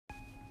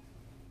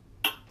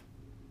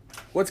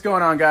What's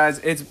going on, guys?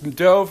 It's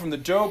Doe from the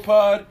Doe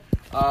Pod.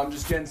 I'm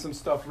just getting some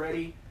stuff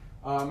ready.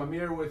 I'm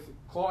here with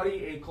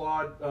Clauddy,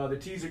 Claude, the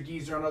Teaser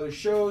Geezer on other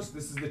shows.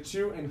 This is the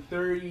 2 and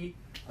 30.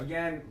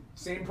 Again,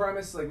 same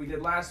premise like we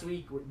did last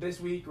week. This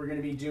week, we're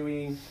going to be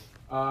doing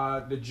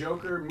the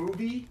Joker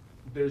movie.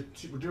 We're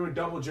doing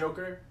Double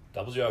Joker.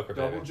 Double Joker,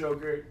 baby. Double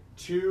Joker.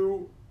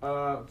 Two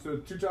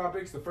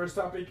topics. The first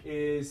topic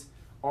is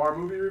our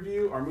movie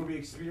review, our movie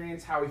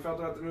experience, how we felt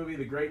about the movie,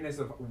 the greatness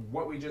of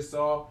what we just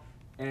saw.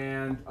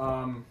 And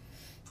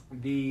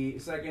the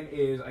second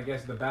is, I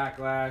guess, the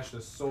backlash,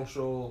 the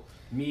social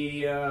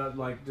media,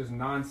 like just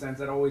nonsense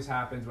that always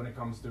happens when it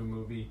comes to a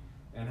movie,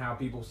 and how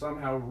people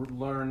somehow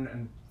learn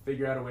and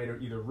figure out a way to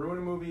either ruin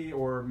a movie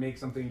or make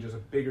something just a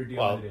bigger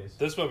deal than it is.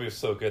 This movie is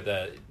so good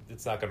that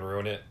it's not going to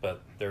ruin it,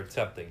 but they're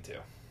attempting to.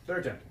 They're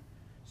attempting.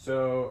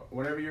 So,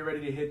 whenever you're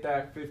ready to hit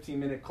that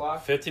 15-minute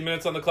clock. 15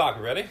 minutes on the clock.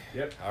 Ready?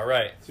 Yep. All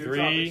right. Two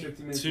 3,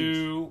 topics,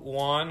 2,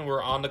 1.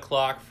 We're on the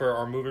clock for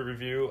our movie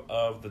review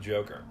of The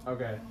Joker.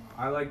 Okay.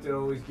 I like to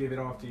always give it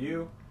off to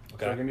you.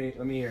 Okay. So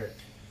let me hear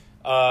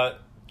it.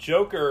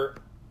 Joker,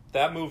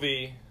 that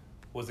movie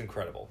was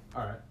incredible.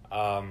 All right.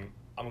 I'm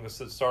going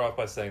to start off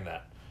by saying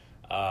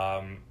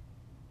that.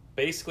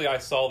 Basically, I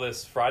saw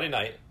this Friday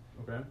night.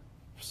 Okay.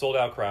 Sold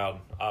out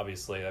crowd,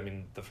 obviously. I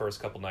mean, the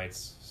first couple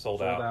nights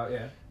sold out. Sold out,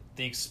 yeah.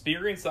 The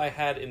experience I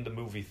had in the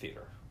movie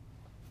theater,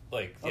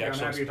 like the I'm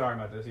happy you're talking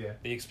about this. Yeah.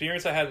 The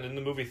experience I had in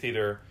the movie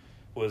theater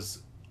was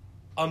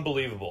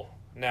unbelievable.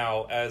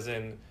 Now, as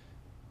in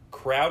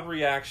crowd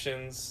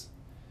reactions,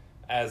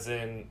 as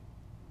in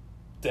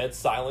dead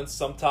silence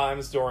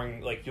sometimes during,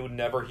 like, you would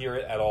never hear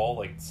it at all,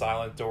 like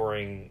silent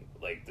during,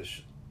 like, the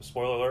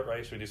spoiler alert,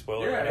 right? Should we do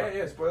spoiler right now?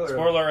 Yeah, spoiler alert.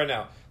 Spoiler right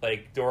now.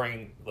 Like,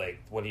 during, like,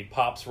 when he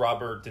pops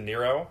Robert De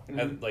Niro,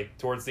 at, like,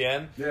 towards the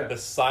end, the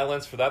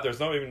silence for that, there's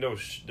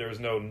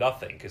no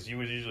nothing, because you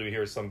would usually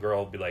hear some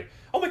girl be like,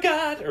 oh my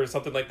god, or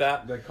something like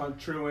that. Like,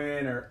 true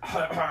in, or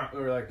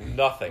like,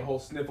 nothing. The whole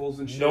sniffles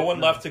and shit. No one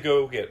left to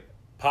go get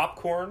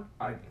popcorn.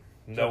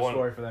 No one.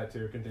 Story for that,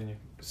 too. Continue.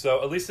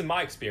 So, at least in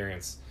my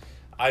experience,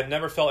 I've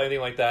never felt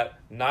anything like that,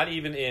 not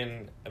even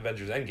in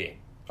Avengers Endgame.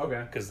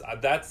 Okay. Because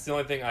that's the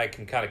only thing I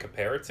can kind of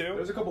compare it to.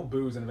 There's a couple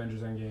boos in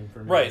Avengers Endgame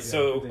for me. Right,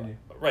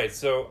 yeah,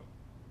 so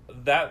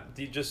that,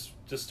 just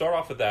start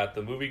off with that,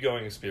 the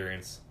movie-going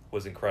experience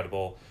was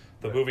incredible.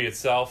 The movie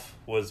itself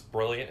was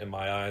brilliant in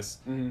my eyes.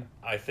 Mm-hmm.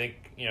 I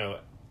think,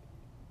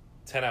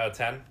 10 out of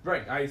 10.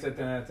 Right, I said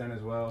 10 out of 10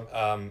 as well.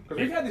 Because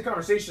we've had this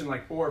conversation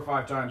like 4 or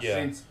 5 times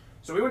since.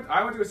 So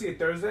I went to go see it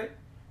Thursday.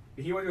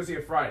 He went to go see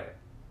it Friday.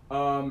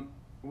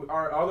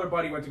 Our other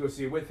buddy went to go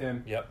see it with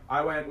him. Yep.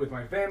 I went with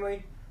my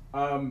family.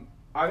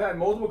 I've had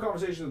multiple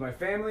conversations with my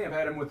family. I've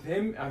had them with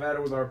him. I've had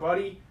it with our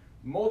buddy.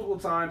 Multiple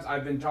times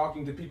I've been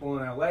talking to people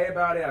in LA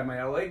about it. I have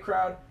my LA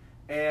crowd.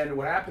 And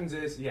what happens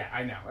is,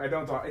 I know. I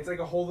don't talk. It's like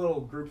a whole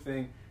little group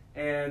thing.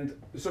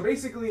 And so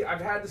basically, I've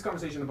had this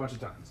conversation a bunch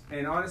of times.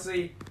 And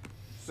honestly,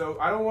 so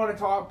I don't want to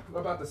talk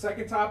about the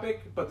second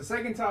topic, but the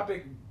second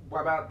topic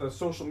about the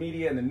social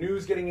media and the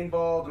news getting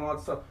involved and all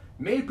that stuff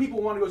made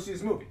people want to go see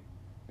this movie.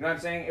 You know what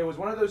I'm saying? It was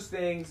one of those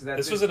things that...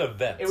 This was an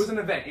event. It was an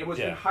event. It was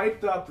been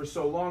hyped up for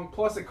so long.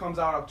 Plus, it comes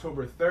out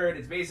October 3rd.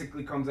 It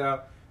basically comes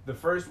out the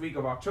first week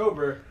of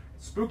October.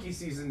 Spooky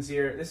season's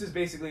here. This is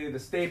basically the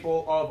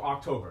staple of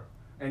October.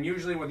 And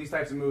usually with these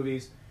types of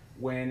movies,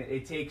 when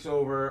it takes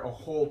over a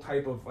whole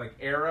type of like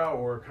era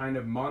or kind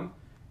of month,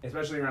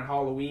 especially around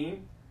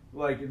Halloween,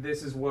 like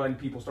this is when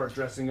people start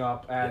dressing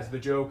up as the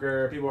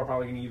Joker. People are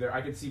probably going to either...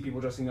 I could see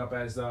people dressing up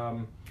as...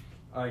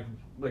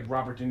 like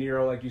Robert De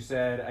Niro, like you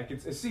said, I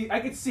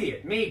could see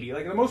it, maybe.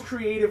 Like the most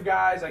creative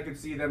guys, I could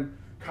see them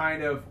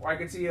I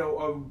could see a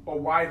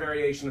wide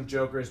variation of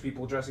Jokers,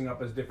 people dressing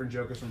up as different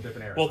Jokers from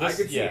different eras.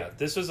 Well,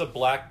 this was a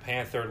Black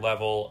Panther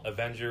level,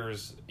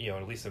 Avengers,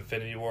 at least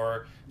Infinity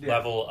War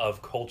level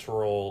of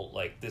cultural,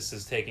 like this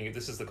is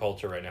the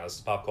culture right now. This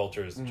is pop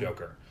culture, is the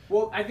Joker.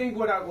 Well, I think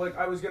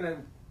I was gonna,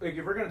 like,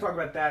 if we're gonna talk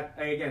about that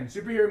again,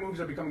 superhero movies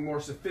are becoming more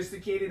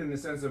sophisticated in the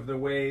sense of the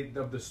way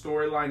of the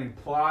storyline and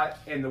plot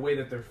and the way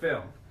that they're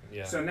filmed.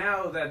 Yeah. So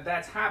now that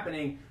that's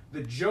happening,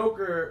 the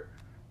Joker,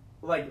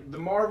 like the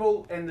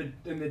Marvel and the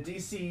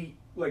DC,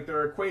 like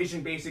their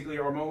equation basically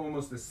are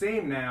almost the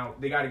same now.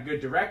 They got a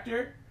good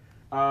director.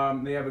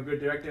 They have a good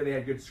director. They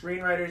had good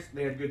screenwriters.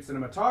 They had good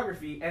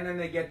cinematography, and then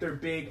they get their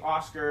big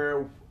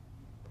Oscar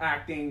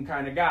acting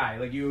kind of guy.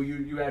 Like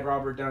you had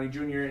Robert Downey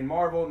Jr. in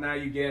Marvel. Now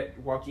you get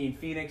Joaquin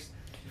Phoenix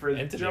for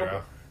the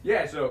Joker.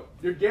 Yeah, so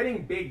you're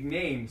getting big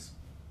names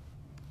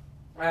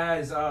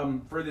as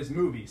for this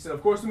movie. So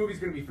of course the movie's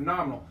going to be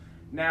phenomenal.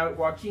 Now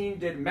Joaquin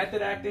did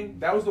method acting.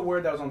 That was the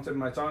word that was on the tip of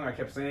my tongue. I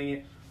kept saying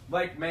it.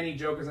 Like many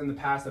Jokers in the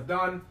past have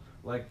done,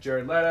 like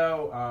Jared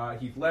Leto,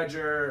 Heath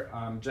Ledger,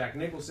 Jack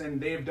Nicholson.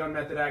 They have done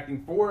method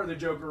acting for the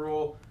Joker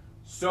role.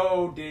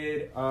 So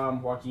did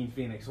Joaquin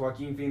Phoenix.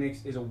 Joaquin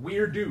Phoenix is a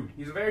weird dude.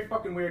 He's a very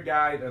fucking weird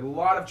guy. A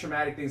lot of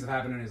traumatic things have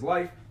happened in his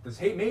life. This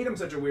hate made him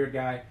such a weird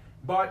guy,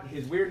 but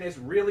his weirdness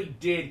really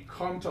did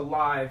come to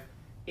life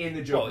in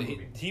the Joker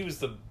movie. He was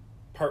the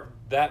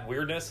that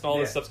weirdness and all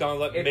this stuff's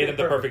going on, It made him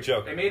the perfect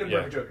Joker. It made him the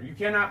perfect Joker. You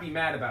cannot be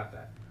mad about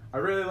that. I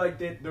really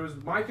liked it.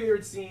 My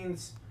favorite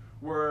scenes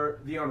were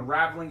the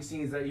unraveling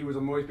scenes that he was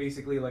always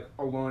basically like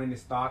alone in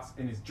his thoughts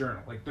in his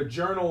journal. Like the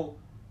journal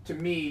to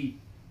me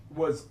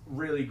was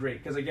really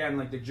great because again,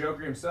 like the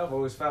Joker himself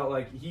always felt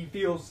like he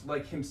feels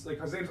like him.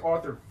 Like his name's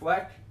Arthur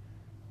Fleck.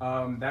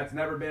 That's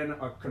never been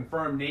a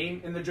confirmed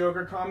name in the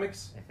Joker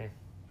comics.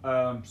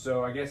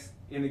 So I guess,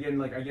 and again,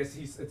 like I guess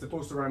it's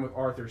supposed to rhyme with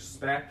Arthur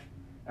Speck,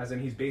 as in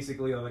he's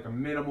basically like a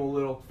minimal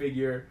little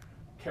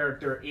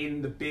character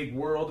in the big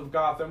world of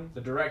Gotham.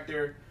 The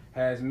director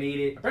has made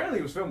it. Apparently,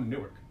 it was filmed in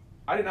Newark.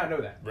 I did not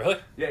know that. Really?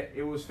 Yeah,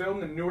 it was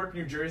filmed in Newark,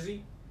 New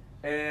Jersey.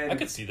 And I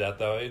could see that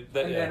though.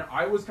 Then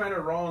I was kind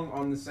of wrong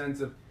on the sense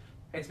of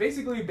it's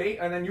basically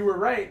and then you were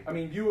right. I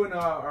mean, you and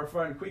our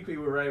friend Kwee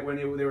were right when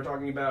they were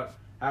talking about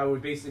how it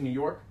was based in New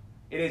York.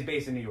 It is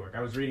based in New York.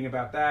 I was reading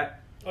about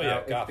that. Oh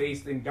yeah, it's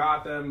based in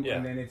Gotham,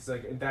 and then it's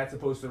like that's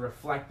supposed to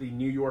reflect the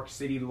New York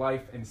City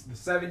life in the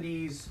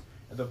 70s,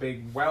 the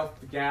big wealth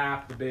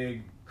gap, the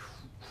big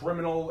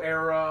criminal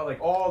era,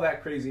 like all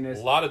that craziness.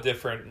 A lot of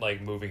different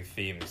like moving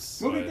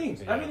themes.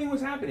 Everything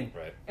was happening.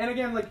 Right. And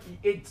again, like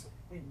it's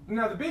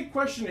now the big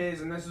question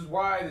is, and this is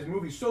why this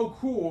movie's so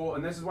cool,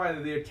 and this is why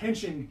the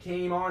attention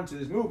came on to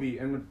this movie,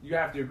 and you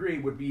have to agree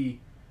would be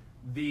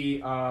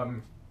the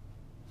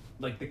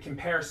like the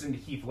comparison to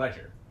Heath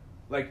Ledger.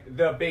 Like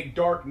the big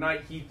Dark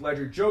Knight Heath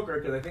Ledger Joker,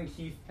 because I think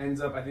Heath ends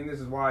up, I think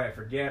this is why I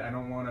forget, I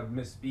don't want to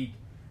misspeak,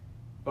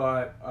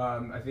 but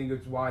I think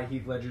it's why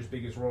Heath Ledger's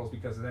biggest role is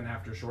because then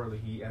after shortly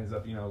he ends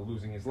up,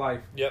 losing his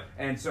life. Yep.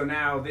 And so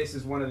now this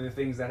is one of the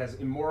things that has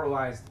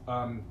immortalized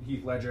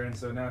Heath Ledger, and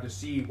so now to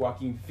see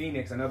Joaquin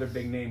Phoenix, another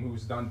big name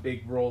who's done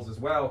big roles as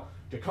well,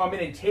 to come in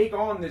and take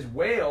on this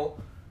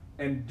whale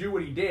and do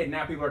what he did,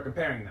 now people are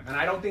comparing them. And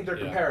I don't think they're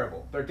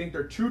comparable. I think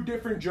they're two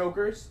different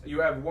Jokers.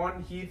 You have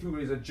one Heath who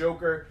is a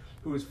Joker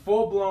who is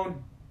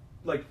full-blown,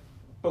 like,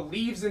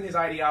 believes in his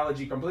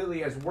ideology completely,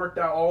 has worked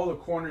out all the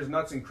corners,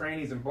 nuts, and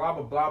crannies, and blah,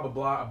 blah, blah, blah,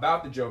 blah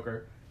about the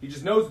Joker. He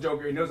just knows the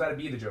Joker. He knows how to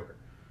be the Joker.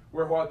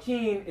 Where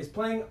Joaquin is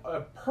playing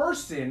a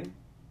person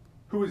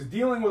who is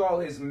dealing with all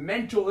his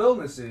mental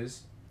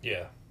illnesses.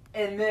 Yeah.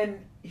 And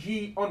then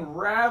he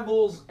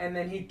unravels, and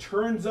then he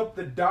turns up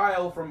the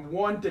dial from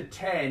 1 to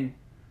 10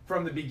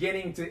 from the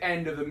beginning to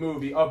end of the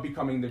movie of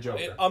becoming the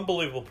Joker.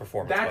 Unbelievable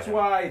performance. That's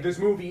why this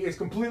movie is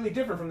completely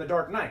different from The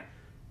Dark Knight.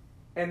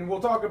 And we'll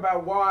talk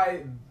about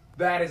why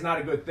that is not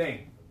a good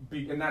thing.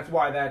 And that's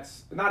why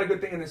that's not a good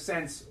thing in the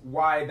sense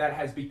why that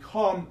has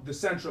become the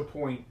central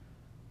point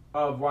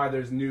of why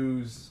there's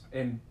news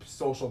and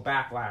social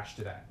backlash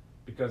to that.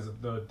 Because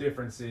of the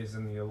differences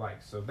and the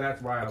like. So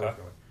that's why I was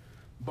going.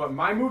 But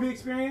my movie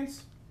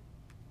experience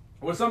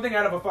was something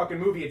out of a fucking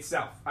movie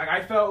itself. Like,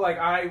 I felt like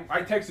I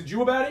texted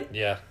you about it.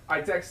 Yeah. I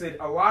texted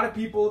a lot of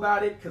people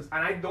about it.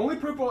 The only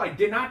people I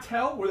did not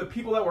tell were the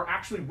people that were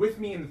actually with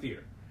me in the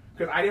theater.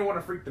 Because I didn't want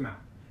to freak them out.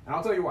 And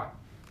I'll tell you why.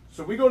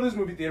 So we go to this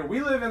movie theater.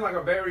 We live in like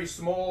a very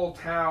small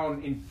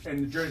town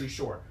in the Jersey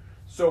Shore.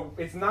 So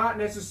it's not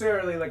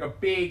necessarily like a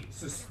big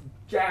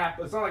gap.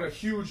 It's not like a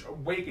huge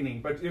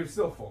awakening, but it was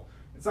still full.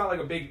 It's not like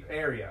a big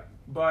area.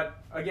 But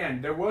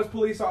again, there was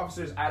police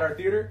officers at our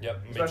theater.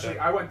 Yep. Especially,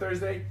 I went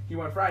Thursday, he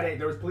went Friday.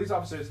 There was police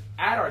officers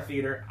at our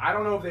theater. I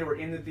don't know if they were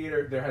in the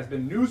theater. There has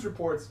been news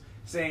reports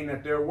saying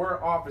that there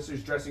were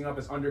officers dressing up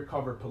as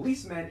undercover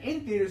policemen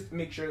in theaters to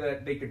make sure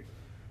that they could,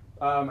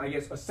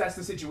 assess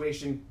the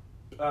situation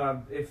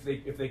if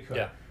they could.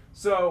 Yeah.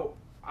 So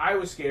I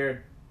was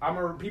scared.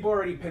 People are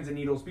already pins and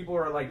needles. People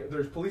are like,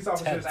 there's police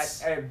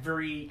officers at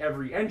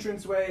every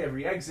entranceway,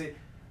 every exit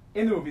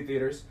in the movie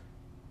theaters.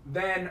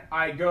 Then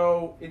I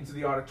go into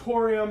the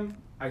auditorium.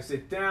 I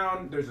sit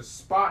down. There's a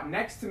spot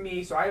next to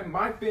me, so I have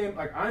my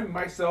I'm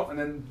myself, and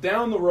then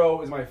down the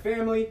row is my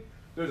family.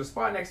 There's a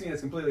spot next to me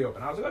that's completely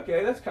open. I was like,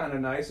 okay, that's kind of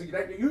nice. So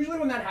usually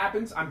when that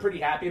happens, I'm pretty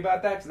happy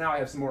about that because now I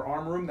have some more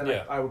arm room than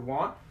I would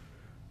want.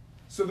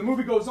 So the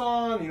movie goes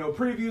on,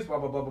 previews, blah,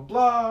 blah, blah, blah,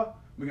 blah.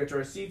 We get to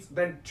our seats.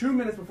 Then 2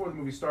 minutes before the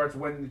movie starts,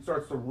 when it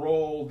starts to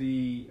roll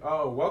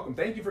welcome,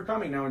 thank you for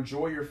coming, now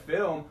enjoy your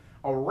film,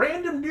 a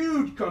random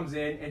dude comes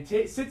in and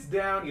sits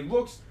down. He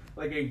looks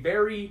like a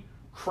very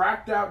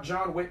cracked out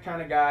John Wick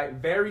kind of guy,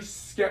 very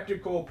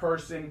skeptical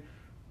person.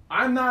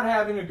 I'm not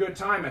having a good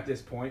time at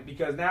this point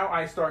because now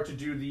I start to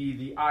do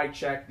the eye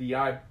check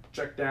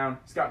down.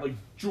 It's got like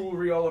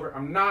jewelry all over.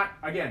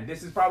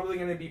 This is probably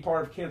going to be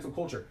part of cancel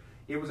culture.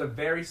 It was a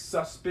very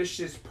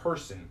suspicious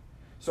person.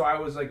 So I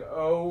was like,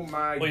 oh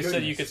my goodness. Well, you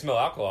said you could smell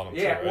alcohol on him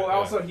too, right? Well,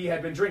 also he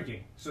had been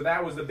drinking. So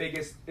that was the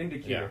biggest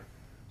indicator. Yeah.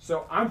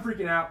 So I'm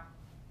freaking out.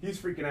 He's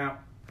freaking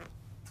out.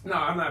 No,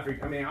 I'm not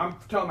freaking. I mean, I'm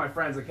telling my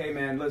friends, like, hey,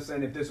 man,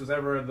 listen, if this was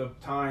ever the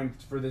time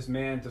for this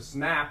man to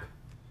snap,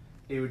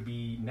 it would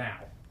be now.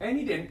 And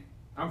he didn't.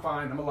 I'm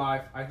fine. I'm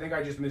alive. I think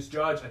I just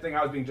misjudged. I think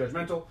I was being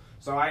judgmental.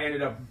 So I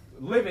ended up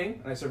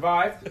living, and I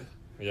survived.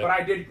 Yep. But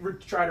I did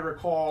try to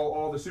recall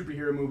all the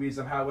superhero movies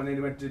of how when they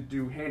went to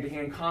do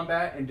hand-to-hand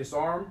combat and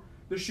disarm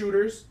the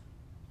shooters.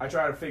 I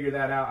try to figure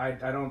that out. I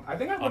think I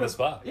would have... On the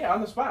spot. Yeah, on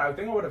the spot. I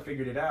think I would have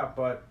figured it out,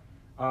 but...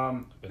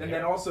 And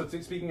then also,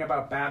 speaking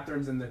about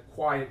bathrooms and the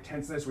quiet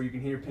tenseness where you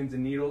can hear pins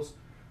and needles,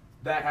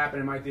 that happened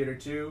in my theater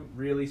too.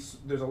 Really,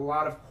 there's a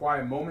lot of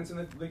quiet moments in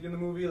the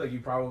movie, like you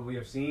probably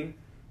have seen.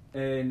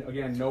 And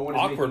again, no one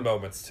is awkward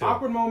moments too.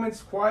 Awkward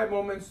moments, quiet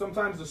moments.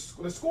 Sometimes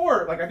the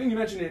score, like I think you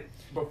mentioned it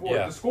before.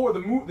 Yeah. The score, the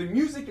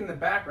music in the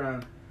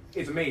background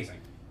is amazing.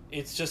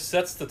 It just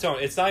sets the tone.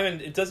 It's not even.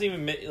 It doesn't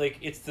even like.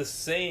 It's the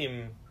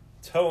same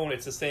tone.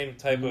 It's the same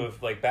type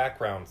of like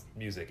background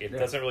music. It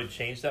doesn't really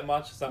change that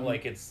much. It's not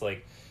like it's a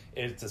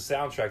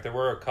soundtrack. There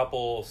were a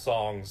couple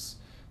songs.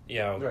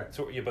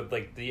 But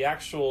like the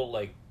actual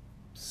like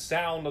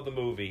sound of the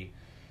movie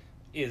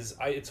is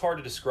it's hard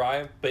to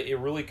describe, but it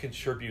really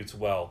contributes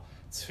well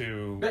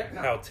to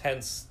how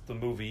tense the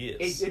movie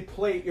is. It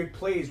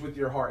plays with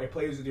your heart. It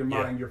plays with your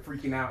mind. You're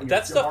freaking out. And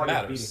that stuff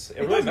matters.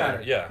 It really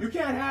matters. Yeah. You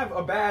can't have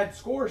a bad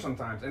score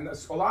sometimes, and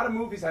a lot of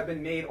movies have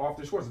been made off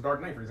their scores. The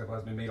Dark Knight, for example,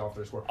 has been made off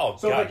their score. Oh,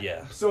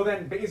 yeah. So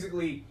then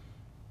basically,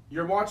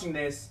 you're watching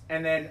this,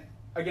 and then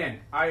again,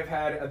 I've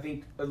had, I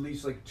think, at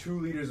least like 2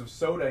 liters of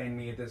soda in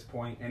me at this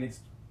point, and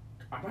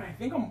I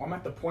think I'm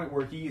at the point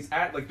where he's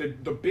at like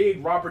the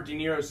big Robert De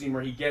Niro scene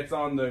where he gets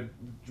on the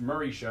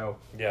Murray show.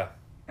 Yeah.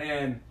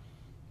 And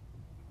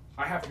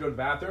I have to go to the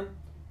bathroom,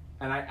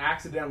 and I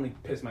accidentally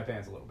piss my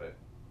pants a little bit.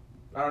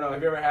 I don't know.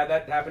 Have you ever had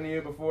that happen to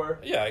you before?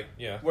 Yeah.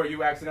 Where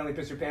you accidentally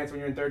piss your pants when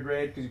you're in 3rd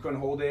grade because you couldn't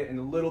hold it, and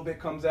a little bit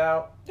comes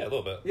out. Yeah, a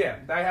little bit. Yeah,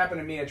 that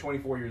happened to me at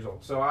 24 years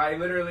old. So I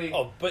literally.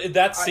 Oh, but in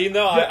that scene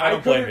though, I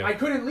don't blame you. I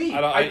couldn't leave.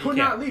 I could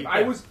not leave.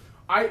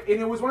 And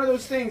it was one of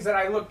those things that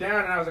I looked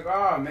down and I was like,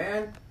 oh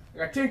man, I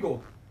got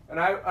tinkled. And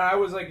I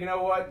was like, you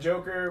know what,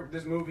 Joker,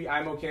 this movie,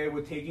 I'm okay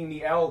with taking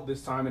the L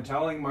this time and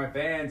telling my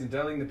fans and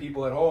telling the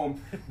people at home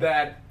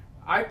that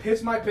I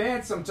piss my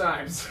pants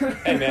sometimes.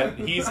 Hey man,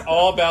 he's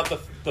all about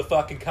the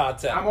fucking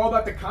content. I'm all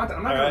about the content.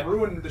 I'm not going to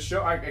ruin the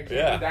show. I can't be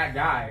that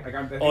guy. Like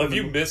if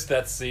you missed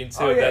that scene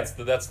too, that's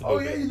the movie. Oh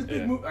yeah, the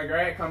big movie. Like,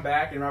 right, I come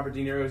back and Robert De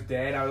Niro's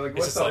dead. I was like,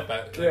 what's up?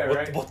 Like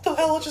right? What the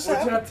hell just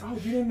happened? Oh,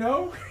 you didn't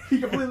know? He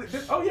completely.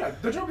 Oh yeah,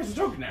 the Joker's a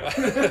joke now.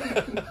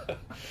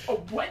 Oh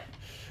what?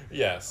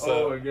 Yeah.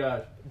 So, oh my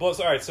god. Well,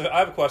 all right. So I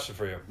have a question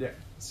for you. Yeah.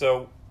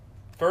 So,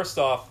 first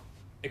off,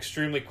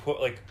 extremely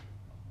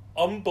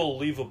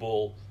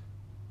unbelievable,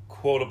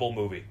 quotable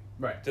movie.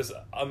 Right. Just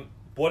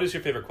what is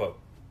your favorite quote?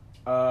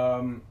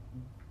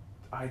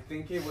 I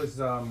think it was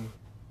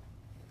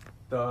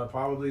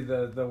probably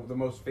the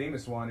most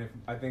famous one.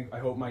 I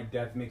hope my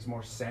death makes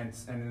more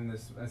sense, and in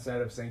this,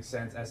 instead of saying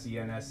sense, SENSE,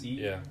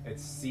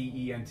 it's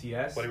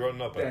CENTS. But he wrote a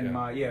notebook.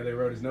 They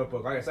wrote his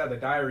notebook. Like I said, the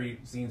diary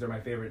scenes are my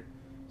favorite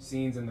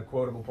scenes and the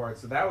quotable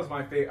parts. So that was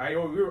my favorite.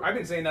 I've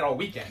been saying that all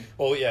weekend.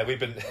 Well, yeah, we've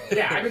been.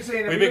 Yeah, I've been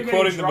saying that. we've been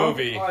quoting the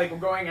movie. Like we're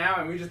going out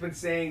and we've just been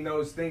saying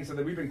those things, so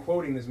that we've been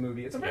quoting this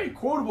movie. It's a very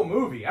quotable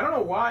movie. I don't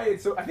know why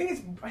it's so. I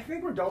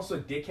think we're also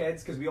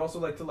dickheads because we also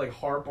like to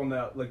harp on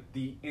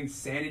the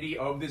insanity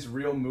of this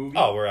real movie.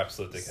 Oh, we're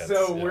absolute dickheads.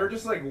 So we're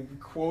just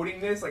quoting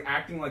this,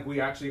 acting like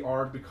we actually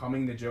are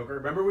becoming the Joker.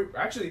 Remember,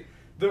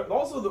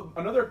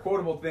 another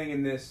quotable thing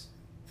in this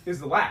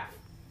is the laugh.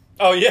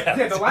 Oh yeah,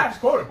 yeah. The laugh's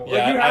quotable.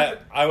 Yeah,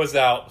 I was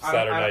out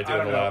Saturday night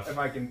doing the laugh. If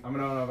I can, I don't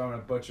know if I'm gonna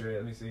butcher it.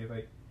 Let me see if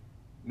I.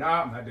 No,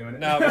 I'm not doing it.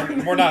 No,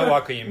 we're not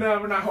Joaquin. No,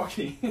 we're not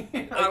Joaquin.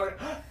 No,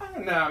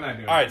 I'm not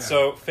doing it. All right,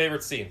 so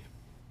favorite scene.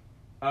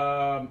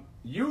 I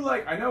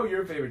know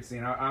your favorite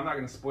scene. I'm not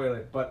gonna spoil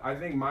it, but I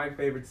think my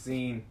favorite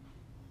scene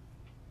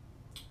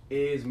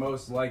is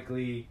most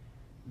likely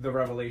the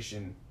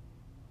revelation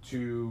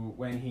to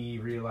when he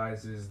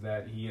realizes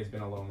that he has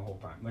been alone the whole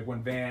time. Like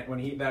when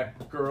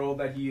that girl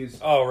that he is.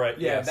 Oh right.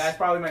 Yeah, yes. That's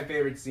probably my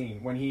favorite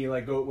scene when he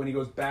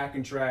goes back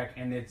in track,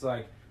 and it's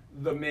like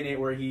the minute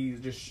where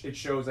it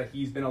shows that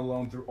he's been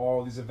alone through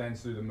all these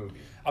events through the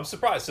movie. I'm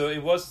surprised. So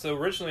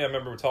originally I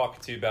remember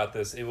talking to you about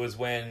this. It was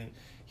when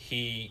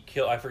he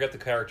killed. I forget the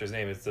character's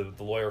name. It's the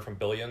lawyer from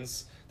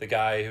Billions, the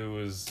guy who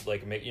was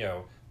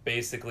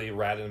basically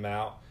ratting him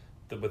out.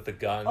 With the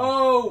gun.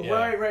 Oh,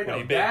 yeah. Right.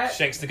 When he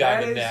shanks the guy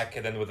in the neck,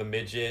 and then with a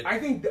midget. I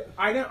think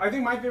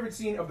my favorite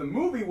scene of the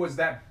movie was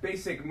that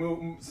basic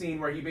scene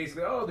where he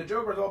basically, the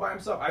Joker's all by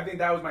himself. I think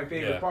that was my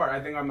favorite part. I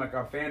think I'm like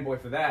a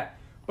fanboy for that.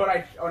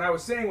 But what I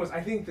was saying was,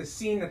 I think the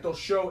scene that they'll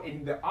show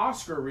in the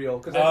Oscar reel,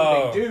 because that's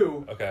what they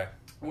do. Okay.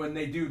 When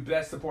they do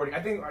Best Supporting,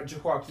 I think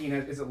Joaquin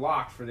is it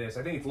locked for this?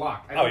 I think it's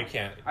locked. You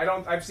can't.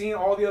 I've seen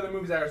all the other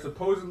movies that are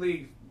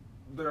supposedly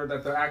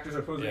that the actors are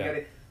supposed to get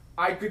it.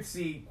 I could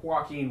see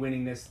Joaquin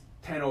winning this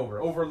 10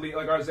 over Leo,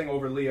 like I was saying,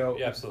 over Leo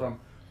from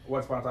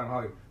Once Upon a Time in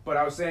Hollywood. But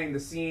I was saying the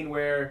scene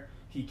where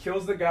he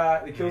kills the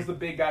guy, the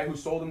big guy who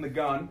sold him the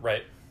gun.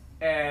 Right.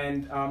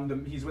 And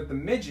he's with the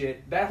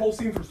midget. That whole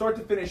scene from start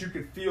to finish, you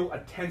could feel a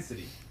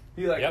tensity.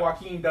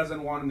 Joaquin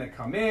doesn't want him to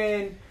come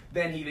in.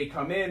 Then they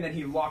come in. Then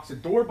he locks the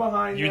door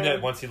behind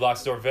them. Once he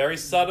locks the door, very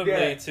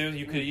subtly too.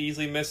 You could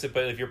easily miss it,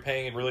 but if you're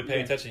really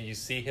paying attention, you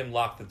see him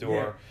lock the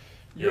door.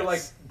 Yeah. You're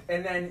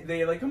and then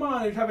they come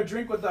on, have a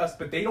drink with us,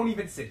 but they don't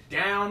even sit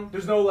down.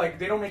 There's no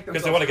they don't make themselves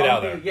because they want to get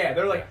out of there. Yeah,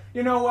 they're like,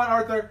 you know what,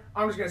 Arthur?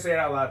 I'm just gonna say it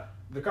out loud.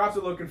 The cops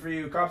are looking for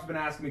you. Cops have been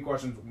asking me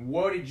questions.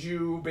 What did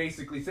you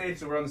basically say?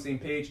 So we're on the same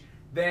page.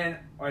 Then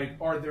like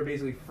Arthur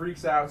basically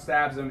freaks out,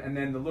 stabs him, and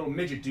then the little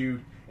midget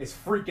dude is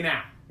freaking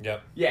out.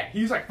 Yep. Yeah,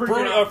 he's like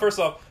freaking out. First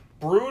off,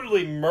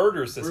 brutally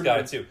murders this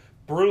guy too.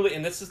 Brutally,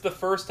 and this is the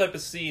first type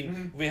of scene.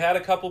 Mm-hmm. We had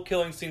a couple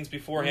killing scenes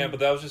beforehand, but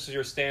that was just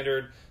your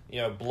standard,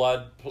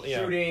 blood,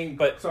 shooting.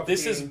 But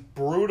this is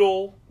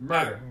brutal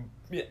murder.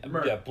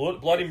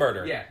 Bloody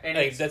murder. Yeah, and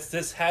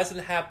this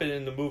hasn't happened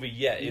in the movie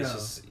yet. It's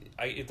just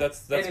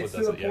that's and what it's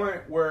does to the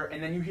point where,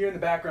 and then you hear in the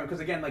background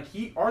because again, like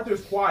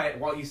Arthur's quiet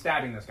while he's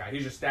stabbing this guy.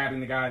 He's just stabbing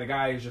the guy. The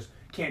guy is just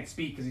can't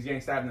speak because he's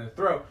getting stabbed in the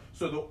throat.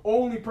 So the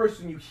only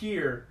person you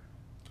hear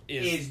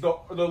is the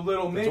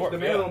little midget, the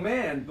little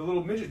man, the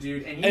little midget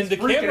dude, and he's the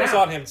camera's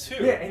out. on him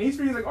too. Yeah, and he's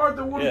freaking like,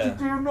 Arthur, what did you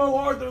do? No,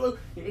 Arthur, look.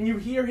 And you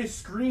hear his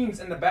screams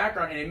in the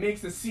background, and it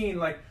makes the scene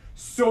like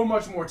so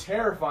much more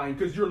terrifying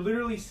because you're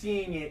literally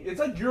seeing it. It's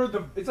like you're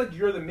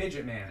the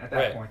midget man at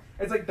that point.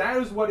 It's like that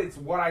is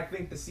what I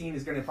think the scene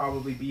is going to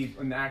probably be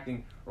in the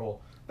acting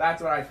role.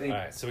 That's what I think. All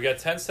right, so we got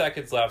 10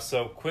 seconds left.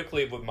 So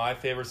quickly, what my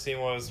favorite scene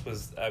was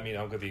I mean,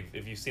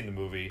 if you've seen the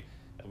movie,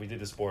 we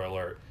did the spoiler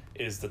alert,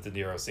 is the De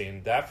Niro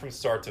scene. That from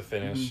start to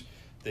finish,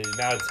 the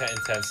amount of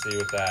intensity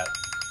with that,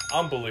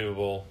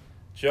 unbelievable.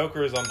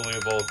 Joker is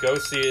unbelievable. Go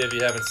see it if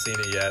you haven't seen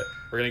it yet.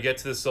 We're going to get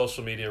to the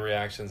social media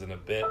reactions in a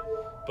bit,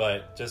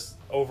 but just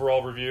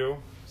overall review,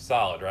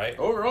 solid, right?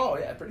 Overall,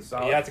 yeah, pretty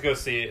solid. You have to go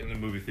see it in the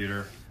movie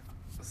theater,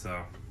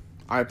 so.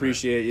 I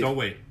appreciate you. Don't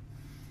wait.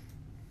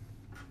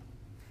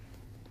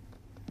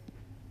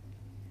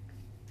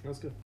 That's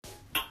good.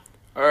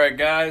 All right,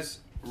 guys,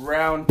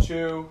 round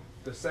 2,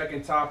 the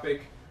second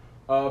topic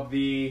of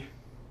the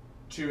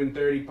 2 and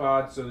 30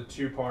 pod, so the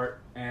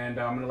 2-part, and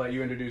I'm going to let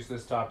you introduce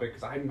this topic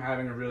because I'm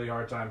having a really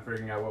hard time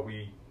figuring out what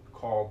we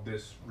call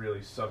this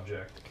really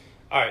subject.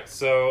 All right,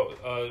 so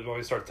you want me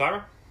to start the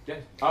timer? Yeah.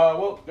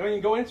 Well, you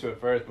can go into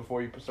it first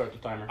before you start the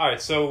timer. All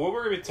right, so what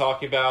we're going to be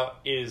talking about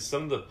is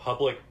some of the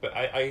public,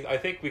 I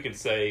think we could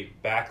say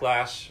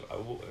backlash.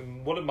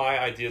 One of my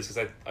ideas,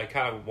 because I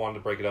kind of wanted to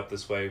break it up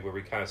this way, where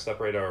we kind of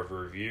separate our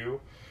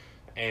review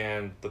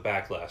and the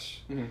backlash.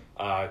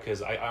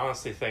 Because I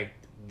honestly think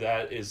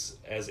that is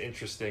as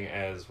interesting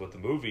as what the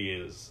movie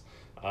is,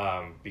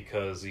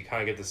 because you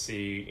kind of get to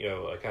see,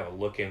 a kind of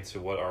look into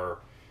what our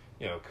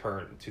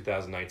current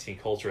 2019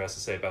 culture has to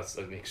say about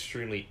an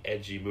extremely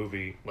edgy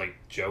movie like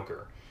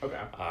Joker. Okay.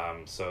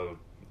 So,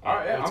 all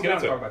right, let's I'm get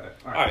into talk it. about that.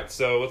 All right,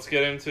 so let's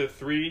get into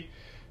 3,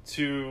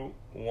 2,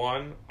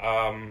 1.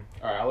 All right,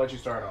 I'll let you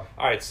start off.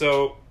 All right,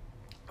 so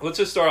let's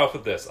just start off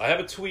with this. I have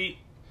a tweet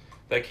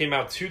that came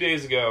out 2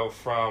 days ago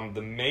from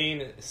the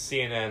main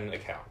CNN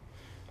account.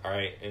 All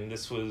right, and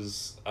this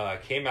was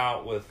came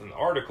out with an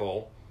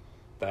article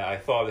that I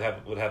thought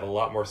would have a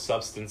lot more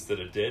substance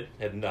than it did. It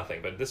had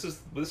nothing. But this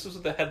is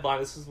the headline.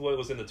 This is what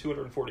was in the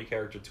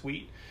 240-character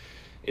tweet.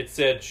 It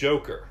said,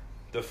 Joker,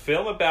 the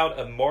film about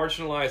a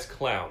marginalized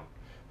clown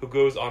who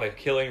goes on a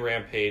killing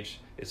rampage,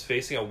 is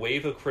facing a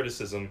wave of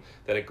criticism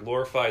that it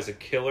glorifies a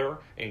killer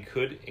and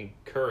could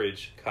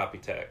encourage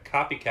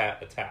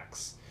copycat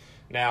attacks.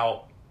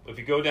 Now, if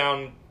you go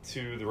down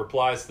to the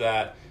replies to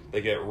that,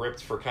 they get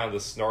ripped for kind of the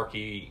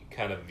snarky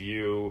kind of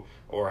view,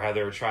 or how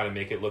they were trying to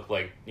make it look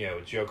like,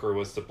 Joker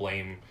was to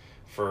blame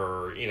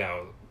for,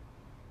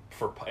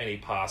 for any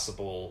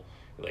possible,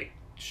 like,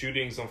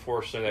 shootings,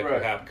 unfortunately,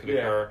 that could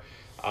occur.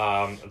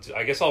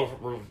 I guess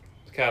I'll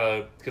kind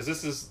of, because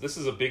this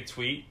is a big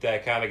tweet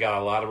that kind of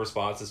got a lot of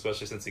response,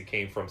 especially since it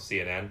came from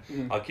CNN.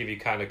 I'll give you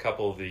kind of a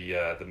couple of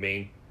the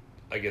main,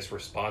 I guess,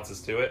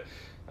 responses to it.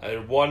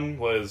 One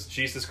was,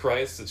 Jesus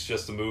Christ, it's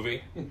just a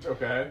movie.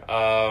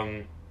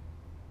 Okay.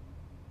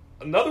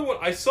 Another one,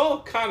 I saw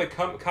a kind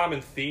of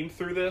common theme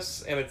through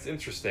this, and it's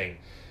interesting.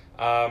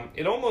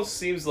 It almost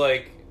seems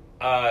like,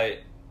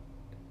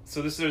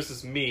 there's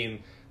this meme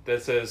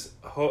that says,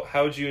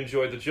 how'd you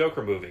enjoy the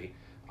Joker movie?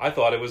 I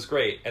thought it was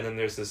great. And then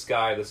there's this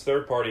guy, this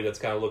third party that's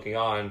kind of looking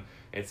on,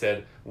 and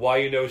said,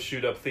 why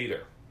shoot up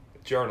theater?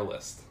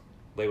 Journalist.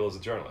 Labeled as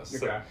a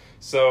journalist. Okay.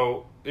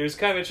 So there's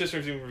kind of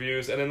interesting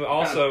reviews, and then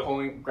also...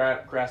 Kind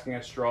of grasping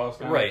at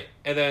straws. Right.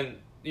 And then,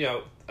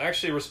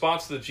 actually in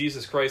response to the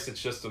Jesus Christ, it's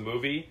just a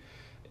movie,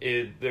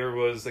 there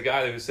was a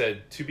guy who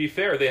said, to be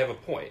fair, they have a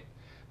point.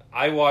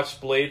 I watched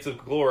Blades of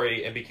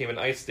Glory and became an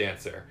ice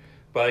dancer,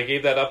 but I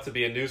gave that up to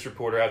be a news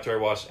reporter after I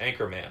watched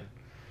Anchorman.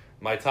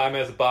 My time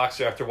as a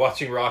boxer after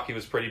watching Rocky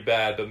was pretty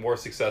bad, but more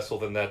successful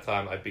than that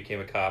time I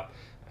became a cop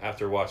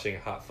after watching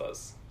Hot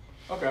Fuzz.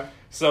 Okay.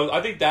 So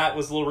I think that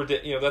was a little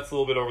ridiculous. That's a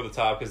little bit over the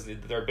top, because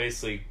they're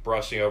basically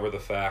brushing over the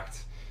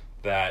fact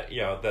that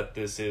that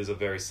this is a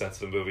very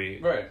sensitive movie.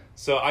 Right.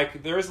 So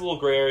there is a little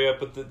gray area,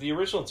 but the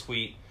original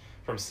tweet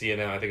from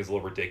CNN I think is a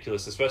little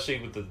ridiculous, especially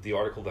with the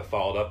article that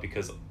followed up,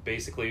 because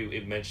basically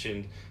it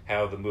mentioned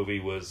how the movie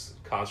was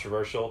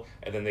controversial,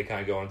 and then they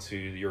kind of go into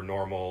your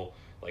normal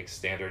like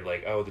standard,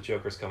 like, oh, the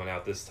Joker's coming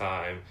out this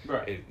time.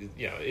 Right.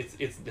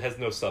 It has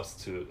no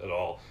substitute at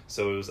all.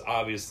 So it was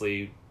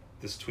obviously,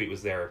 this tweet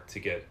was there to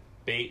get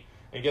bait,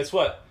 and guess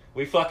what?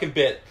 We fucking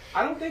bit.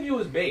 I don't think it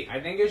was bait.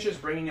 I think it's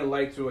just bringing a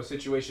light to a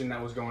situation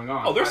that was going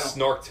on. Oh, there's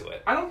snark to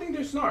it. I don't think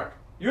there's snark.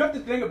 You have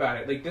to think about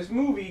it. Like, this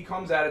movie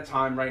comes at a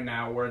time right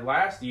now where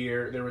last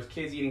year there was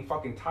kids eating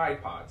fucking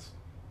Tide Pods.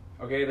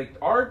 Okay, like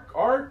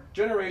our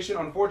generation,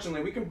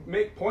 unfortunately, we can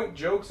make point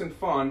jokes and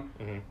fun,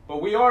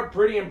 but we are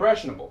pretty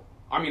impressionable.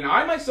 I mean,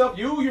 I myself,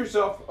 you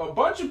yourself, a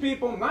bunch of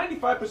people,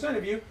 95%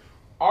 of you,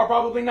 are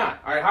probably not.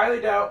 I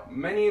highly doubt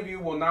many of you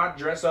will not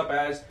dress up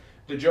as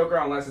the Joker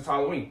unless it's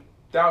Halloween.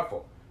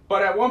 Doubtful.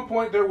 But at one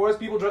point, there was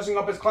people dressing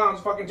up as clowns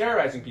fucking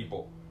terrorizing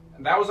people.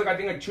 And that was, like, I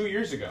think, like 2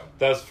 years ago.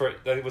 That was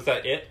was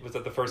that it? Was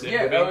that the first it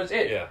movie? Yeah, that was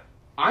it. Yeah.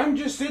 I'm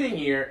just sitting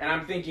here, and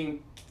I'm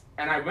thinking,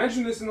 and I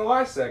mentioned this in the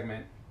last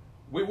segment,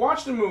 we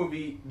watched a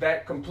movie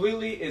that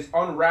completely is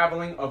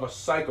unraveling of a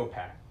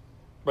psychopath.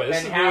 Right,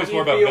 this is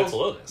more about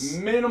mental illness.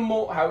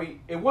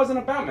 It wasn't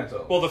about mental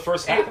illness. Well, the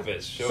first half of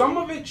it. Some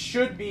of it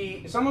should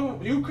be,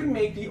 you could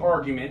make the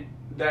argument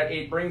that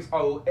it brings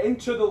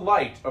into the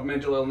light of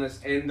mental illness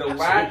and the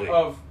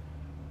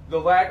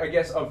lack, I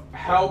guess, of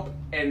help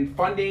and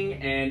funding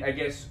and I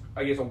guess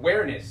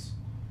awareness.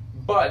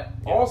 But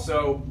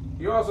also,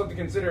 you also have to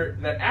consider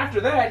that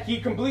after that, he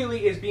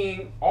completely is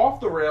being off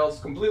the rails,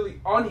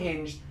 completely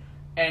unhinged,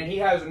 and he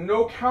has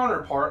no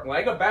counterpart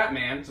like a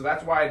Batman. So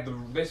that's why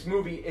this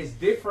movie is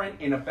different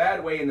in a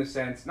bad way, in the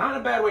sense, not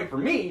in a bad way for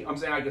me. I'm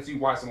saying I can see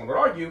why someone would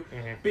argue,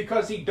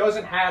 because he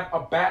doesn't have a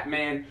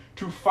Batman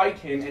to fight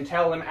him and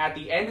tell him at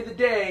the end of the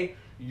day,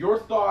 your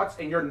thoughts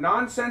and your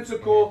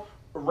nonsensical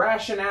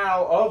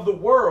rationale of the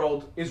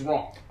world is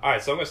wrong. All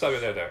right, so I'm going to stop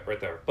you right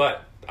there.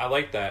 But I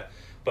like that.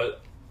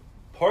 But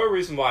part of the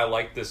reason why I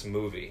like this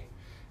movie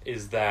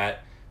is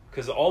that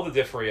because of all the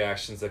different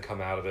reactions that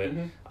come out of it.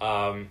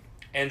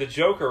 And the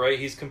Joker, right,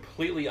 he's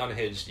completely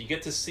unhinged. You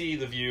get to see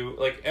the view,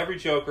 like every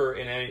Joker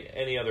in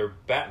any other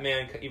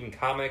Batman, even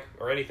comic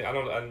or anything.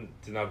 I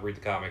did not read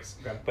the comics,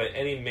 but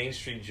any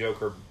mainstream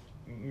Joker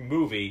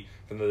movie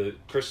from the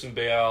Christian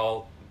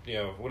Bale,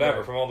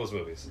 whatever, from all those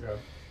movies.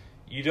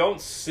 You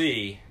don't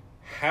see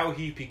how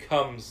he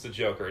becomes the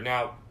Joker.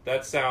 Now,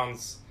 that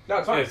sounds... No,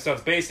 it's fine. It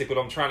sounds basic. What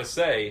I'm trying to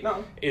say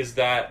is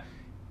that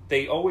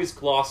they always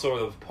gloss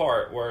over the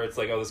part where it's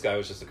like, oh, this guy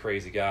was just a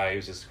crazy guy. He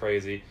was just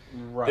crazy.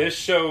 Right. This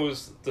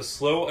shows the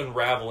slow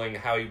unraveling,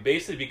 how he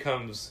basically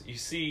becomes... You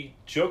see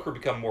Joker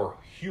become more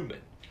human.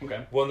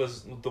 Okay. One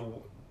of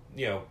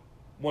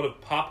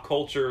pop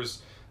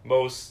culture's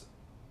most,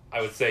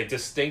 I would say,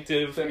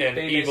 distinctive and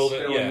evil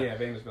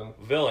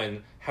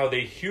villain. How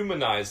they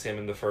humanize him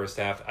in the first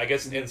half. I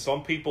guess, and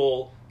some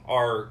people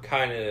are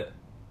kind of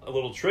a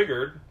little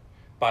triggered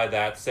by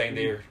that, saying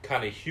they're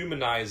kind of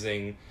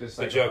humanizing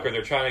the Joker.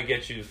 They're trying to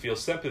get you to feel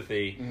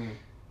sympathy.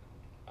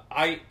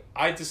 I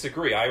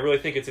disagree. I really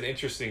think it's an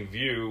interesting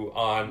view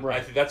on...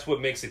 I think that's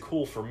what makes it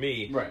cool for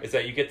me, is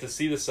that you get to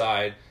see the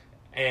side,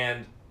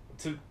 and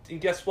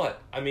guess what?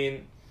 I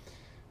mean,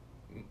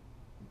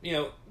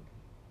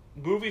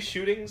 movie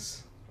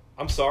shootings,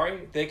 I'm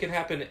sorry, they can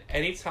happen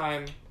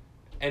anytime,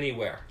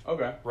 anywhere.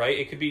 Okay. Right?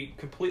 It could be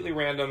completely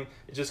random.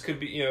 It just could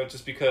be,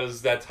 just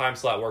because that time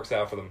slot works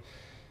out for them.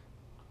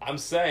 I'm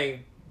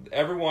saying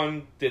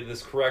everyone did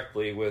this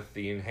correctly with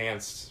the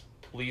enhanced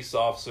police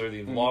officer,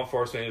 the law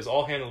enforcement. It was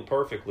all handled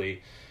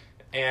perfectly.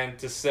 And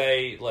to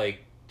say,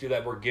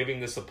 that we're giving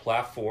this a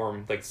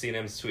platform, like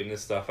CNN's tweeting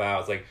this stuff out,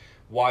 it's like,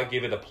 why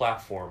give it a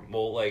platform?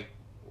 Well,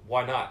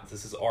 why not?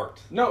 This is art.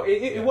 No,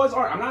 it was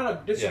art. I'm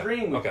not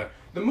disagreeing with you.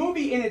 The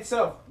movie in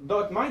itself,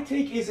 my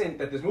take isn't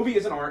that this movie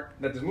isn't art,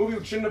 that this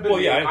movie shouldn't have been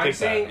made. I'm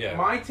saying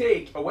my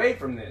take away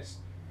from this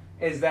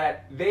is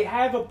that they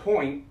have a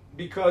point,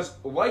 because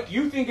like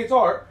you think it's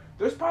art,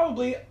 there's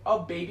probably a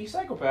baby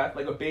psychopath,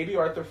 like a baby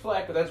Arthur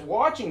Fleck, that's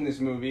watching this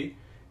movie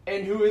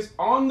and who is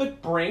on the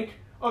brink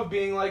of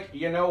being like,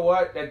 you know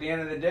what, at the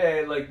end of the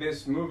day,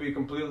 this movie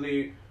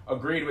completely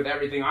agreed with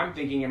everything I'm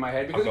thinking in my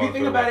head. Because if you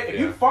think about it, if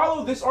you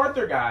follow this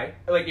Arthur guy,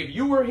 if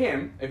you were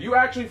him, if you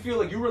actually feel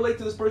like you relate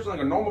to this person like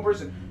a normal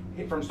person,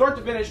 from start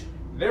to finish,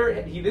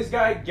 this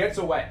guy gets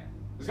away.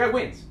 This guy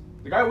wins.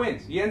 The guy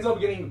wins. He ends up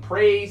getting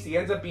praised. He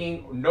ends up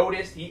being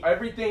noticed.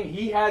 Everything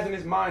he has in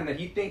his mind that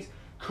he thinks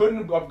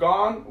couldn't have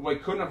gone,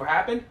 couldn't have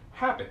happened,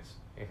 happens.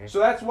 So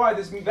that's why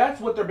that's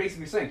what they're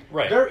basically saying.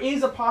 Right. There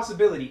is a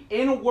possibility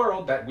in a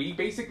world that we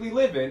basically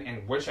live in,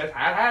 and which has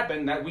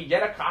happened, that we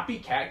get a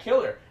copycat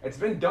killer. It's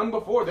been done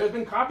before. There's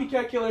been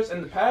copycat killers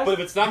in the past. But if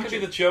it's not going to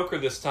be the Joker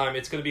this time,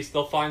 it's going to be,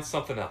 they'll find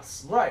something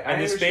else. Right,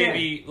 and this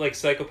baby,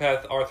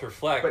 psychopath Arthur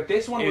Fleck. But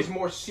this one was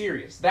more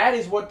serious. That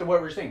is what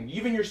we're saying.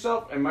 Even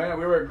yourself and we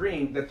were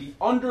agreeing that the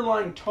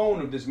underlying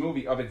tone of this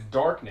movie, of its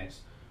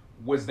darkness,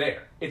 was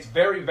there. It's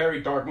very,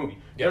 very dark movie.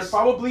 Yes. There's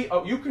probably...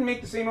 you can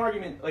make the same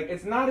argument.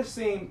 It's not the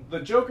same...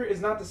 The Joker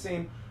is not the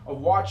same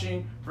of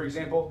watching, for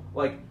example,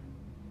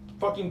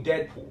 fucking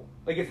Deadpool.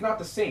 It's not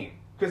the same.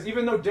 Because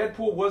even though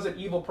Deadpool was an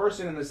evil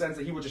person in the sense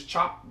that he would just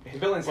chop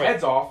villains'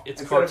 heads off...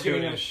 It's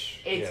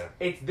cartoonish.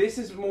 This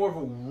is more of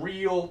a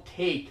real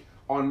take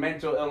on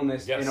mental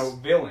illness in a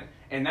villain.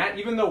 And that,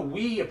 even though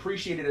we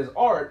appreciate it as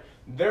art,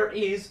 there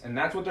is, and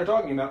that's what they're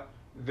talking about,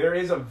 there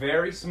is a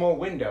very small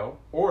window,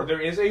 or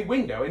there is a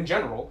window in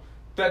general,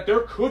 that there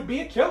could be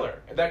a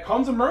killer that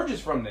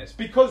emerges from this,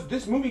 because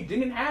this movie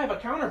didn't have a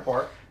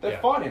counterpart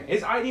that fought him.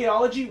 His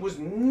ideology was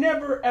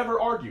never ever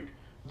argued.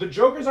 The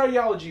Joker's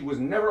ideology was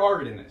never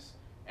argued in this,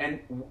 and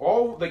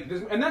all like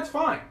this, and that's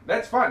fine.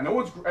 That's fine. No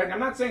one's. I'm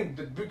not saying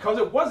that because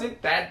it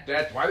wasn't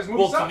that's why this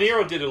movie sucks. Well, De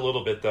Niro did it a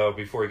little bit though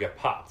before he got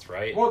popped,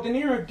 right? Well, De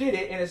Niro did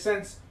it in a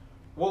sense.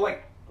 Well,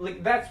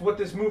 like that's what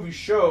this movie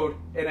showed,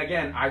 and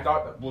again, I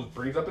thought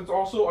brings up it's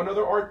also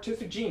another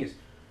artistic genius.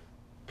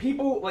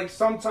 People like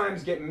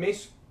sometimes get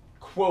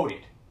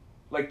misquoted.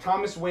 Like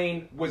Thomas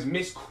Wayne was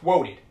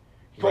misquoted.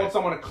 He called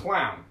someone a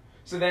clown.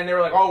 So then they were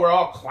like, "Oh, we're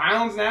all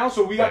clowns now."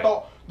 So we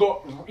got the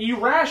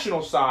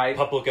irrational side,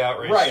 public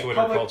outrage, Twitter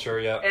culture,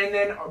 And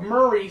then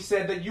Murray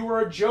said that you were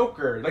a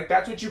joker. Like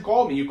that's what you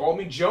called me. You called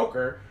me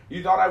Joker.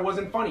 You thought I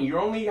wasn't funny. You're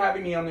only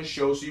having me on this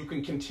show so you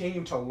can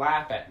continue to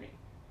laugh at me.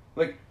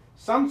 Like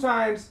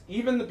sometimes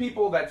even the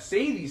people that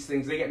say these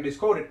things, they get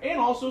misquoted, and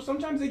also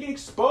sometimes they get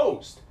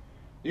exposed.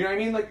 You know what I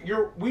mean? Like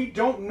we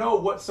don't know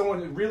what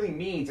someone really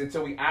means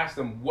until we ask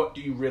them, "What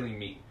do you really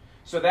mean?"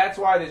 So that's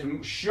why this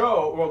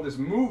this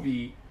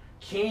movie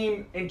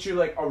came into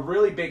like a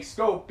really big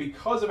scope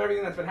because of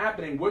everything that's been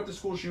happening with the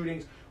school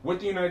shootings, with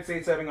the United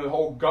States having a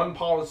whole gun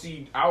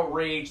policy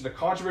outrage, the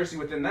controversy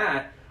within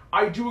that.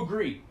 I do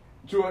agree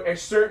to a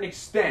certain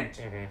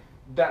extent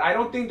that I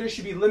don't think there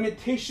should be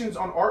limitations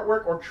on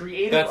artwork or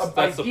creative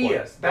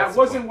ideas. That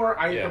wasn't where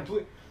I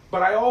completely.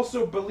 But I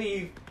also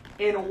believe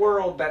in a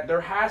world that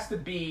there has to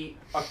be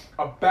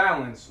a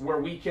balance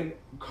where we can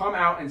come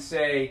out and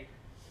say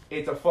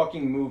it's a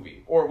fucking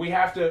movie, or we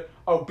have to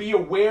be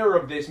aware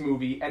of this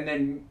movie and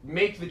then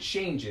make the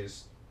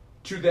changes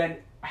to then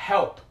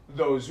help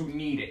those who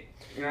need it.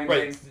 You know what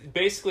I'm saying?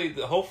 Basically,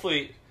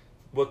 hopefully,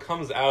 what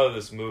comes out of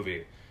this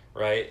movie,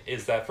 right,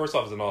 is that first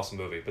off, it's an awesome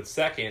movie, but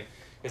second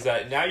is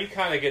that now you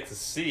kind of get to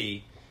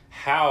see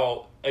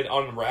how it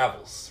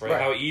unravels,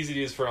 right? How easy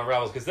it is for it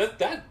unravels, because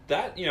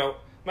that you know,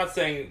 I'm not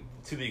saying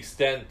to the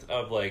extent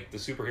of like the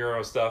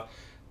superhero stuff,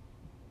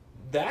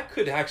 that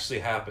could actually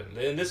happen,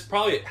 and this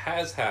probably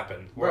has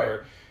happened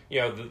where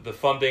you know the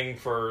funding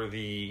for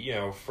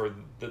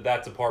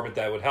that department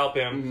that would help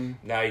him,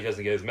 now he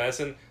doesn't get his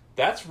medicine.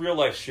 That's real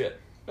life shit.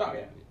 Oh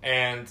yeah.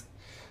 And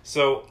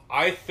so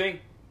I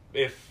think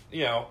if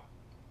you know,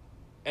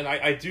 and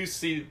I do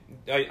see,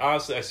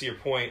 honestly I see your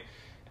point,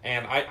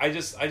 and I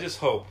just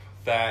hope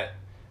that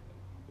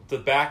the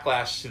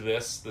backlash to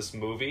this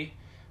movie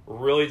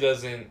really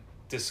doesn't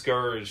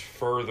discourage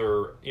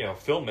further, you know,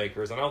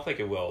 filmmakers, and I don't think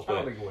it will. But, I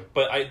don't think it would.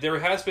 But there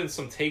has been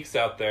some takes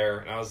out there,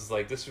 and I was just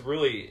like, this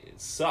really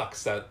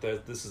sucks that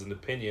this is an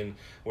opinion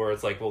where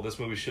it's like, well, this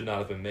movie should not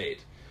have been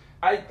made.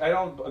 I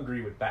don't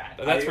agree with that.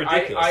 That's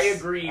ridiculous. I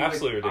agree.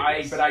 Absolutely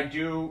ridiculous. But I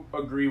do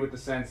agree with the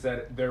sense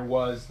that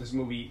this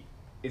movie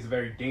is a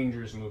very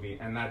dangerous movie,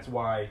 and that's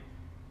why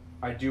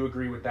I do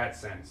agree with that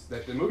sense,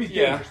 that the movie's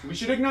dangerous. We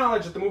should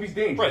acknowledge that the movie's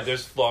dangerous. Right,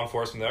 there's law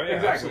enforcement there. Yeah,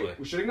 exactly. Absolutely.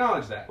 We should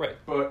acknowledge that. Right.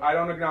 But I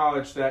don't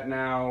acknowledge that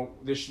now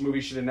this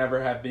movie should have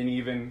never have been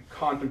even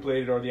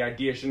contemplated, or the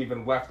idea shouldn't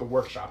even left the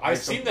workshop. I've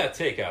seen that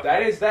take out.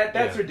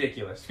 That's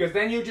ridiculous. Because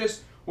then you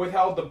just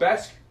withheld the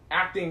best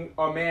acting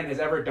a man has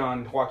ever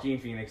done,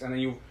 Joaquin Phoenix, and then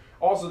you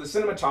also the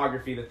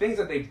cinematography, the things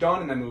that they've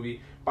done in the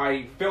movie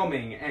by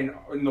filming and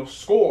the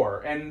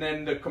score, and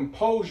then the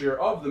composure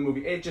of the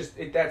movie.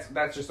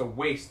 That's just a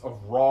waste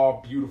of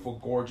raw, beautiful,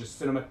 gorgeous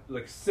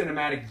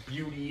cinematic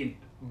beauty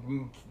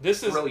and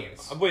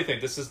brilliance. What do you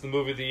think? This is the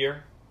movie of the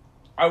year?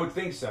 I would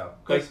think so.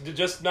 Like,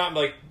 just not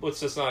like, let's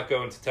just not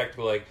go into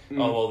technical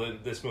oh well,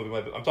 this movie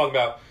might be. I'm talking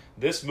about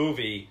this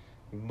movie.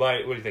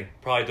 What do you think?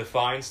 Probably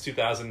defines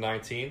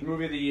 2019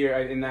 movie of the year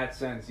in that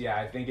sense.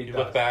 Yeah, I think it does.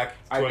 Look back.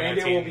 I think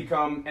it will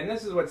become, and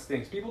this is what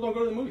stinks. People don't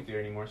go to the movie theater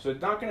anymore, so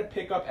it's not going to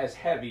pick up as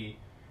heavy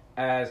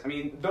as. I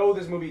mean, though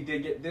this movie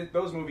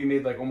those movie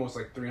made like almost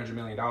like $300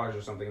 million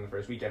or something in the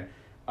first weekend.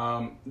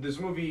 This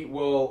movie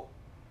will,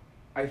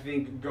 I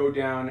think, go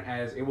down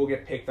as it will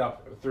get picked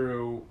up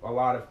through a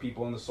lot of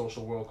people in the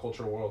social world,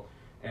 cultural world,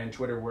 and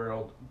Twitter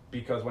world,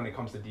 because when it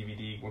comes to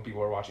DVD, when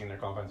people are watching in their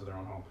confines of their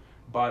own home.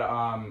 But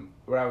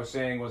what I was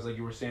saying was, like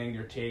you were saying,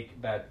 your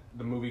take that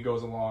the movie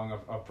goes along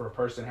for a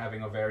person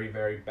having a very,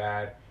 very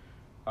bad,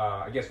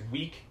 I guess,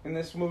 week in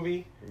this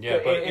movie. Yeah,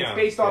 it's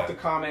based off the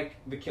comic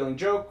The Killing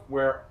Joke,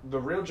 where the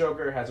real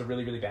Joker has a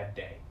really, really bad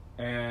day.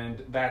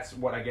 And that's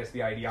what I guess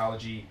the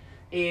ideology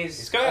is.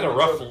 He's kind of had a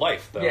rough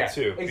life, though,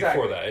 too,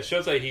 exactly. Before that. It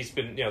shows that he's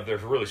been, they're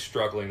really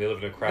struggling. They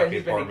live in a crappy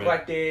apartment. That he's been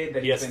neglected,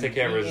 that he has to take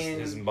care of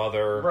his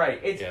mother.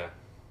 Right.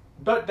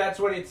 But that's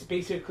what it's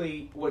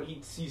basically what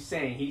he's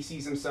saying. He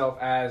sees himself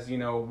as,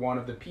 one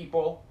of the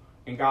people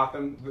in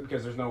Gotham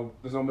because there's no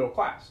middle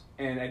class.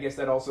 And I guess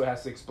that also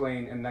has to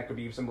explain, and that could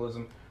be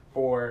symbolism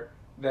for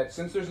that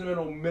since there's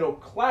no middle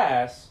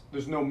class,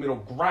 there's no middle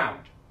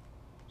ground.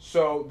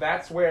 So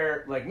that's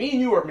where, like, me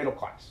and you are middle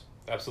class.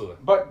 Absolutely.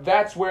 But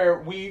that's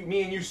where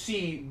me and you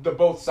see the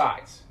both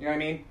sides. You know what I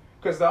mean?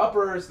 Because the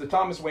uppers, the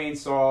Thomas Wayne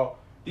saw...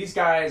 These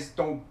guys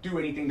don't do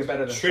anything to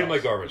better themselves. Treat them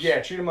like garbage.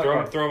 Yeah, treat them like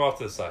garbage. Throw them off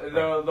to the side.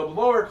 The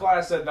lower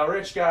class, the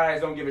rich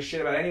guys don't give a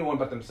shit about anyone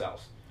but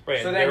themselves.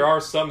 Right, so and then, there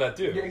are some that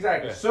do. Yeah,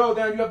 exactly. Yeah. So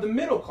then you have the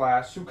middle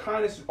class who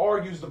kind of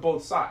argues the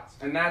both sides.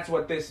 And that's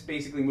what this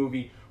basically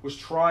movie was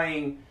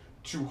trying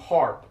to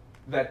harp,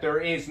 that there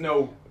is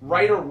no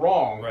right or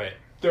wrong. Right.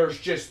 There's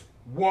just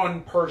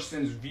one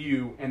person's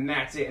view, and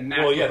that's it. And that's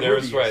well, yeah, what the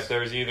there's movie right. is.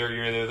 There's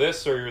you're either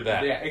this or you're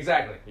that. Yeah,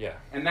 exactly. Yeah.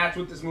 And that's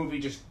what this movie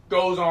just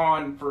goes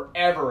on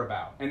forever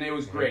about. And it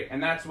was great.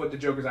 And that's what the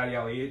Joker's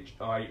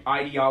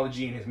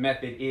ideology and his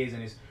method is,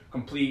 and his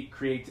complete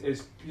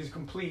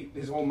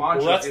his whole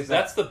mantra. Well, is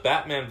that's the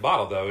Batman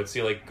model, though. It's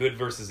like good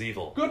versus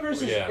evil. Good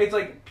versus it's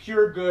like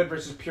pure good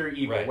versus pure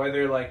evil. Right.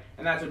 Whether like,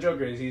 and that's what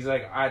Joker is. He's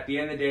like, at the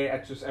end of the day,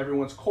 at just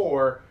everyone's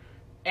core,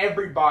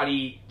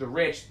 everybody, the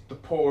rich, the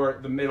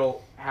poor, the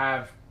middle,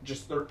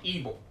 they're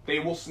evil. They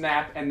will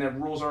snap, and the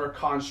rules are a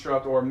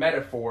construct or a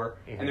metaphor,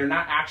 and they're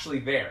not actually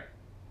there,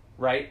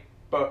 right?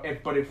 But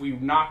if we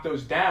knock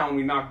those down,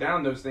 we knock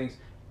down those things,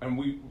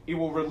 and it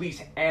will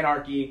release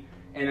anarchy.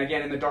 And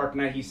again, in The Dark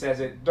Knight, he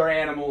says it. They're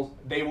animals.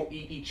 They will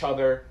eat each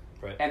other.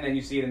 Right. And then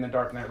you see it in The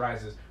Dark Knight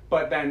Rises.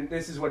 But then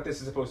this is what this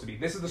is supposed to be.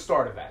 This is the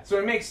start of that. So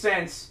it makes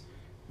sense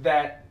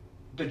that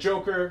the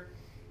Joker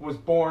was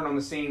born on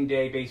the same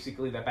day,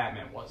 basically, that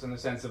Batman was. In the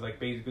sense of, like,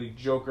 basically,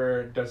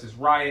 Joker does his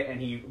riot, and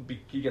he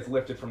gets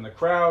lifted from the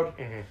crowd.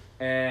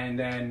 And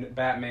then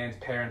Batman's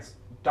parents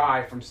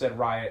die from said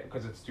riot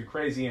because it's too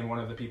crazy, and one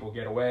of the people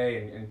get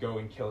away and go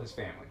and kill his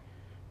family.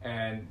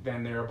 And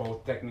then they're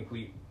both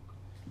technically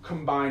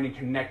combined and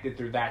connected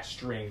through that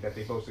string that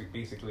they both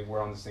basically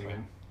were on the same. Right.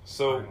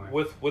 So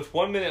timeline. with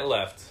 1 minute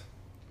left,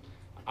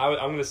 I'm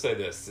going to say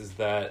this is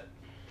that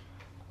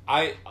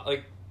I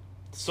like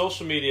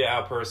social media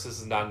outbursts. This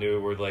is not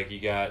new. Where like you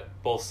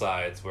got both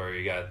sides, where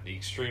you got the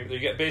extreme. You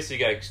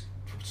got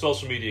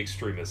social media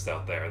extremists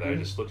out there that are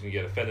just looking to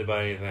get offended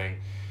by anything.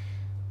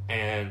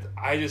 And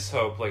I just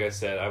hope, like I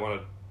said, I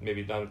want to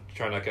maybe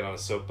try not to get on a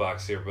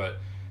soapbox here, but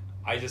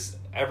I just,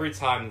 every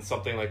time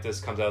something like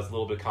this comes out, it's a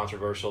little bit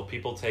controversial.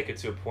 People take it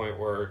to a point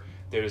where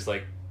there's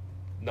like,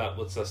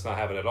 let's not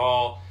have it at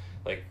all.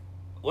 Like,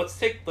 let's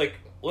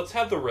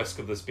have the risk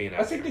of this being out.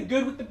 Let's take the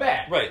good with the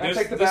bad. Right. Let's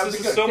take the bad with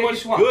the good. So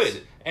much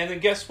good. And then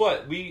guess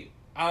what?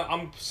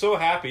 I'm so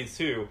happy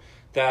too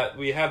that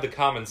we have the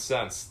common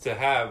sense to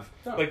have,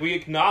 like, we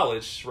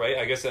acknowledge, right,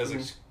 I guess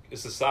as a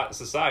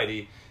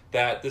society,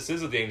 that this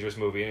is a dangerous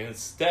movie. And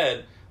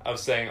instead of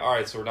saying, all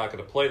right, so we're not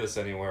going to play this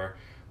anywhere,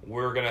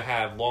 we're going to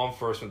have law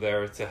enforcement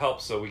there to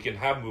help so we can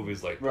have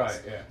movies like this.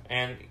 Right, yeah.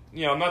 And,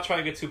 I'm not trying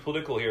to get too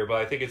political here,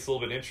 but I think it's a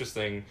little bit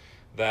interesting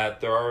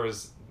that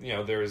there's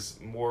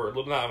more,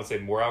 I would say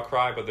more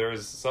outcry, but there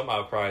is some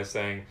outcry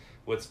saying,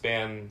 let's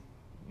ban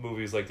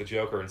movies like The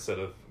Joker instead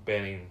of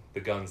banning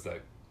the guns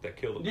that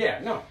kill them.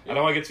 Yeah, no. Yeah. I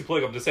don't want to get too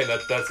political. I'm just saying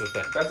that's the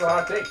thing. That's a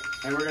hot take.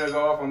 And we're going to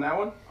go off on that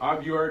one.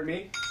 You heard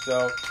me,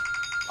 so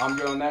I'm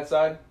good on that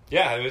side.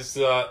 Yeah, it was,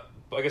 I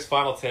guess,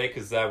 final take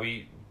is that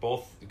we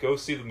both go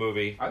see the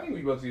movie. I think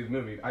we both see the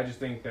movie. I just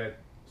think that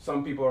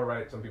some people are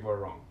right, some people are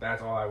wrong.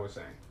 That's all I was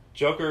saying.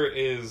 Joker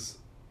is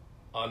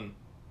on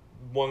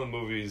one of the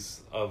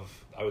movies of,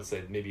 I would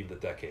say, maybe even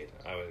the decade.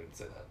 I would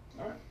say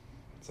that. All right.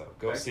 So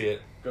go see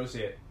it. Go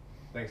see it.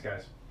 Thanks,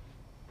 guys.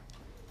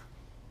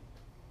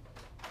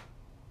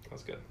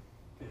 That's good.